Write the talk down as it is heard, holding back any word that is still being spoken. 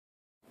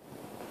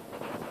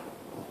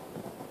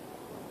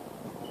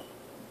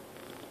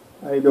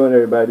How you doing,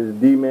 everybody? This is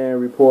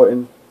D-Man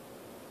reporting,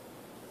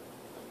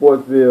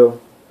 Sportsville.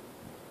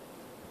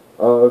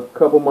 A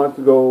couple months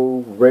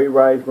ago, Ray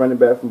Rice, running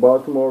back from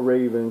Baltimore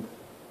Ravens,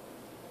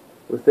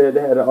 was said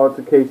to have an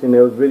altercation.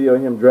 There was video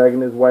of him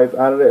dragging his wife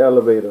out of the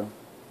elevator.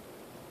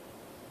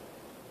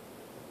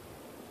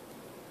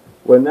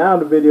 Well, now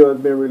the video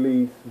has been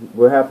released.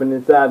 What happened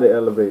inside the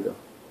elevator?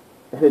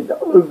 And it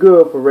don't look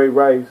good for Ray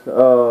Rice.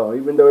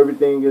 Even though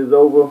everything is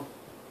over,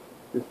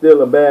 it's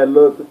still a bad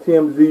look. The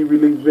TMZ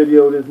released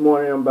video this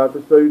morning. I'm about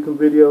to show you some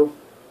video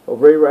of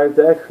Ray Rice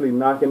actually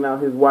knocking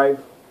out his wife.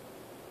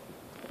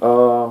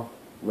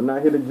 We're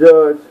not here to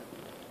judge,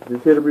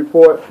 just here to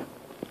report.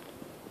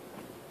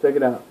 Check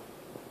it out.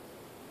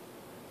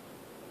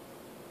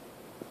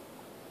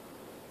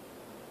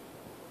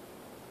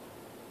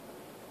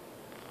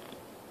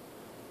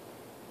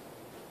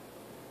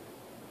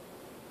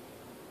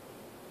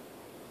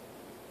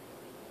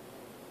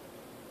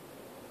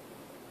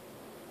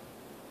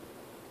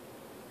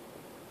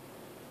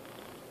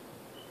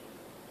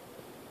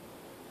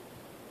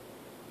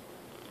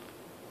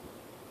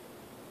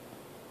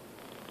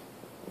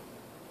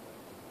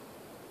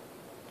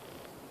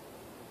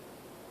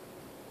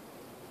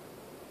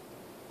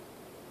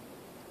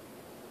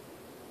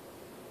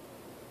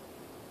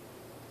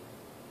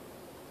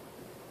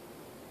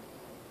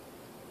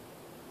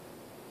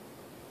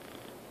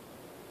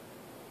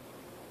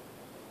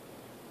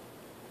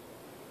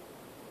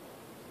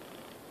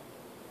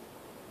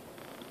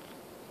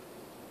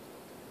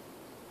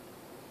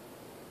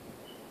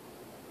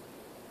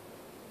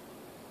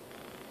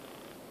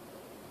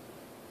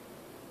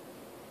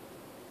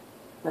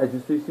 As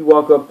you see, she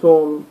walk up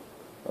to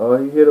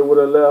him. He hit her with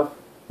her left,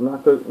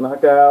 knock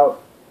her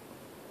out,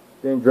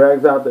 then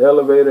drags out the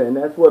elevator, and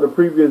that's where the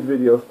previous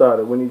video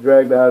started, when he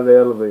dragged her out of the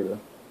elevator.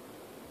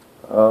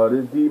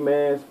 This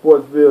D-Man,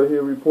 Sportsville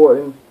here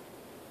reporting.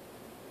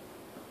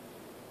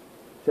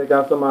 Check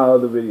out some of my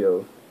other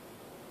videos.